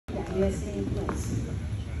Yeah, stay in place.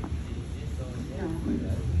 No,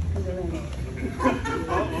 because they're ready.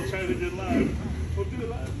 I'll try to get live. We'll do it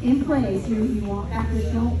live. In place, you walk backwards,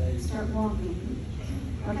 don't start walking.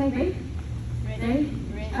 Okay, ready? Ready?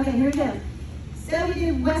 Okay, here we go. So we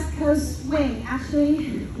did West Coast swing.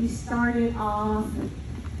 Actually, we started off,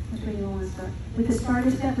 which way do you want to start? With the starter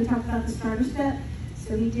step. We talked about the starter step.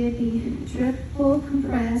 So we did the triple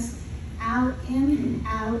compress, out, in,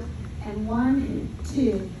 out, and 1,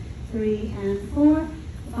 2, 3, and 4,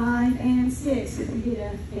 5, and 6. We did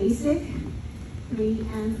a basic, 3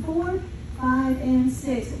 and 4, 5 and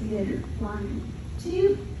 6. We did 1,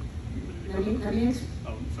 2.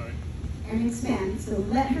 Oh, sorry. And expand. So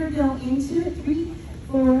let her go into it. 3,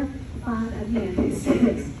 4, 5, again,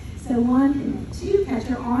 6. So 1, 2, catch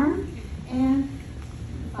her arm, and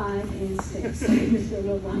 5 and 6. Just a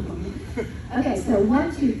little welcome. Okay, so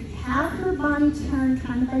 1, 2. Have her body turn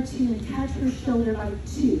kind of by 2 and touch her shoulder by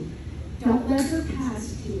 2. Don't let her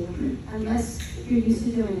pass to you unless you're used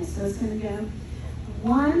to doing it. So it's going to go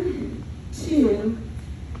 1, 2,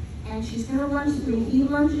 and she's going to lunge 3. He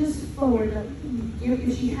lunges forward.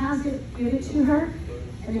 If she has it, give it to her.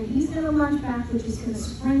 And then he's going to lunge back, which is going to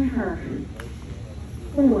spring her.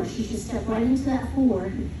 4. She should step right into that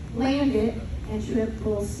 4, land it, and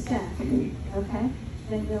triple step. Okay?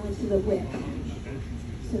 Then go into the whip.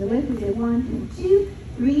 So the whip, we did 1, 2,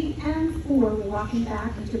 3, and 4. We're walking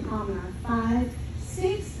back into promenade. 5,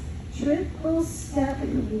 6, triple step.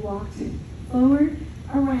 We walked forward,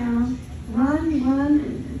 around, run, run,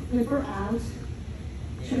 whip her out,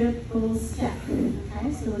 triple step.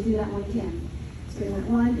 Okay, so we'll do that one again. So we went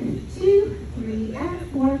 1, 2, 3,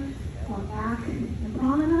 and 4. Walk back in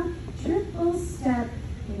promenade, triple step.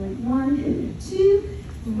 We went 1, 2,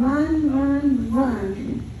 run, run,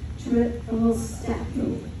 run, triple step.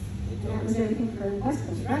 And that was everything for West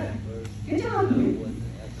Coast, right? Good job.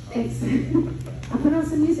 Thanks. I'll put on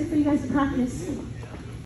some music for you guys to practice.